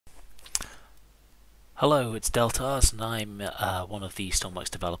Hello, it's Deltars and I'm one of the Stormworks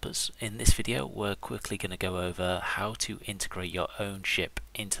developers. In this video we're quickly going to go over how to integrate your own ship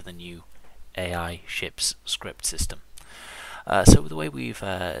into the new AI ships script system. So the way we've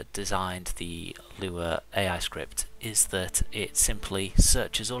designed the Lua AI script is that it simply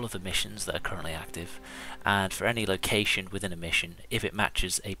searches all of the missions that are currently active, and for any location within a mission, if it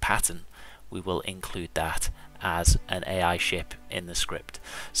matches a pattern, we will include that as an AI ship in the script.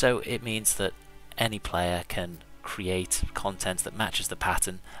 So it means that any player can create content that matches the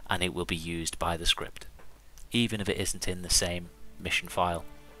pattern and it will be used by the script, even if it isn't in the same mission file.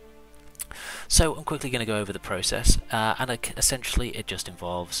 So I'm quickly going to go over the process, and essentially it just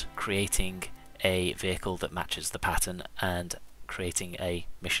involves creating a vehicle that matches the pattern and creating a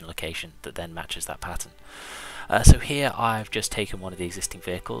mission location that then matches that pattern. So here I've just taken one of the existing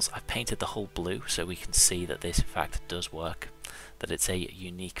vehicles, I've painted the whole blue so we can see that this in fact does work, that it's a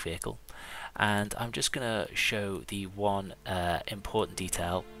unique vehicle. And I'm just going to show the one important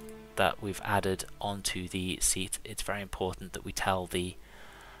detail that we've added onto the seat. It's very important that we tell the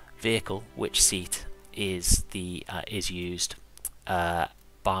vehicle which seat is used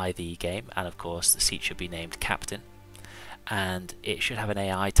by the game, and of course the seat should be named Captain, and it should have an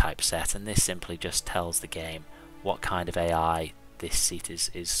AI type set, and this simply just tells the game what kind of AI this seat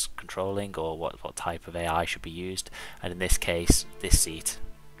is controlling, or what type of AI should be used. And in this case this seat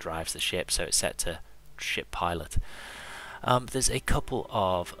drives the ship, so it's set to ship pilot. There's a couple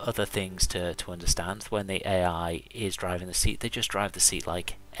of other things to understand. When the AI is driving the seat, they just drive the seat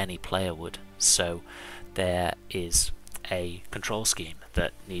like any player would, so there is a control scheme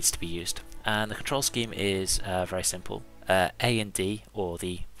that needs to be used, and the control scheme is very simple. A and D, or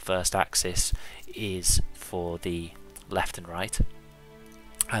the first axis, is for the left and right,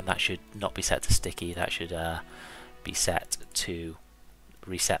 and that should not be set to sticky, that should be set to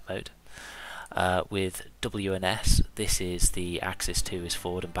reset mode. With W and S, this is the axis 2 is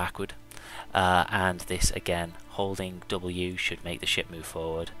forward and backward, and this again, holding W should make the ship move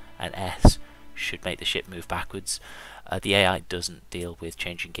forward, and S should make the ship move backwards. The AI doesn't deal with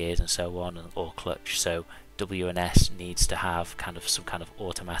changing gears and so on, or clutch, so W and S needs to have some kind of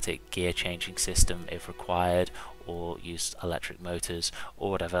automatic gear changing system if required, or use electric motors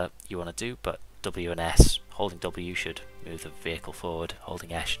or whatever you want to do. But W and S, holding W should move the vehicle forward,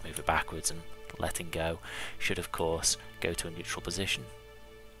 holding S should move it backwards, and letting go should of course go to a neutral position.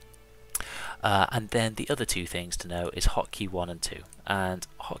 And then the other two things to know is hotkey 1 and 2. And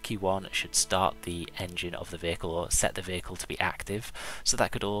hotkey 1 should start the engine of the vehicle, or set the vehicle to be active, so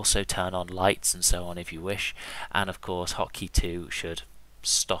that could also turn on lights and so on if you wish. And of course hotkey 2 should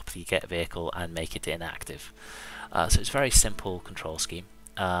stop the get vehicle and make it inactive. So it's a very simple control scheme,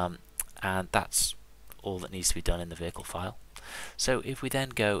 and that's all that needs to be done in the vehicle file. So if we then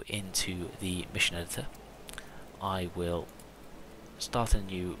go into the mission editor, I will start a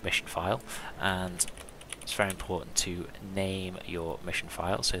new mission file, and it's very important to name your mission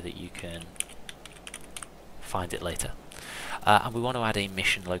file so that you can find it later. And we want to add a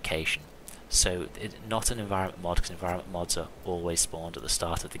mission location, so not an environment mod, because environment mods are always spawned at the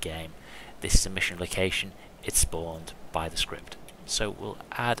start of the game. This is a mission location, it's spawned by the script. So we'll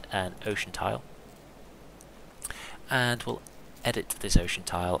add an ocean tile, and we'll edit this ocean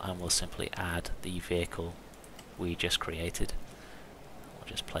tile, and we'll simply add the vehicle we just created. We'll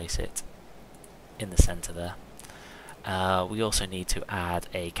just place it in the center there. We also need to add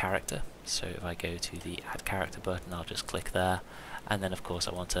a character, so if I go to the add character button, I'll just click there, and then of course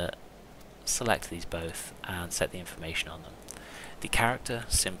I want to select these both and set the information on them. The character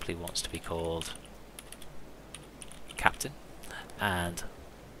simply wants to be called Captain, and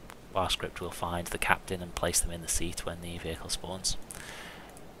our script will find the captain and place them in the seat when the vehicle spawns.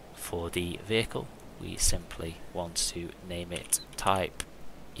 For the vehicle, we simply want to name it type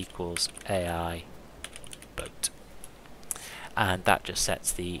equals AI boat, and that just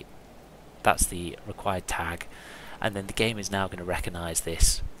sets that's the required tag, and then the game is now going to recognize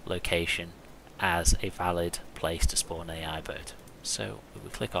this location as a valid place to spawn an AI boat. So if we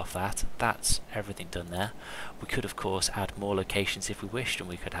click off that, that's everything done there. We could of course add more locations if we wished, and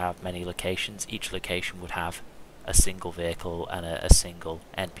we could have many locations. Each location would have a single vehicle and a single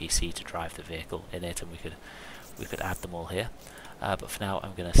NPC to drive the vehicle in it, and we could add them all here. But for now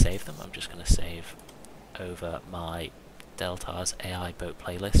I'm going to save them. I'm just going to save over my Deltars AI boat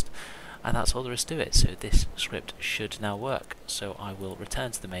playlist, and that's all there is to it. So this script should now work. So I will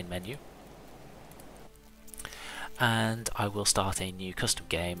return to the main menu, and I will start a new custom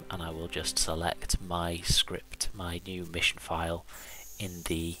game, and I will just select my script, my new mission file, in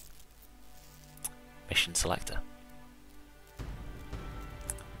the mission selector.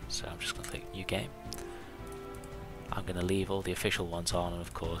 So I'm just going to click new game, I'm going to leave all the official ones on, and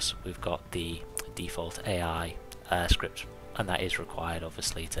of course we've got the default AI script, and that is required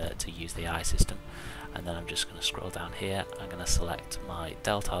obviously to use the AI system. And then I'm just going to scroll down here. I'm going to select my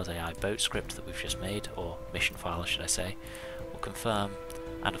Deltar's AI boat script that we've just made, or mission file should I say. We'll confirm,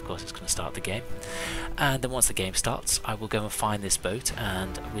 and of course it's going to start the game. And then once the game starts, I will go and find this boat,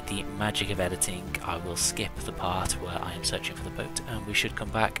 and with the magic of editing I will skip the part where I am searching for the boat, and we should come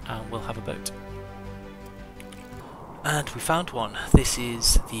back and we'll have a boat. And we found one. This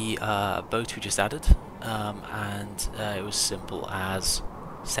is the boat we just added, and it was simple as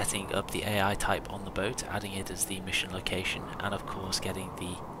setting up the AI type on the boat, adding it as the mission location, and of course getting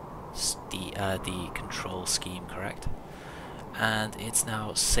the control scheme correct. And it's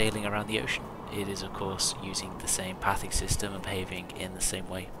now sailing around the ocean. It is of course using the same pathing system and behaving in the same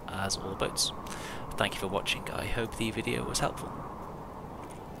way as all boats. Thank you for watching. I hope the video was helpful.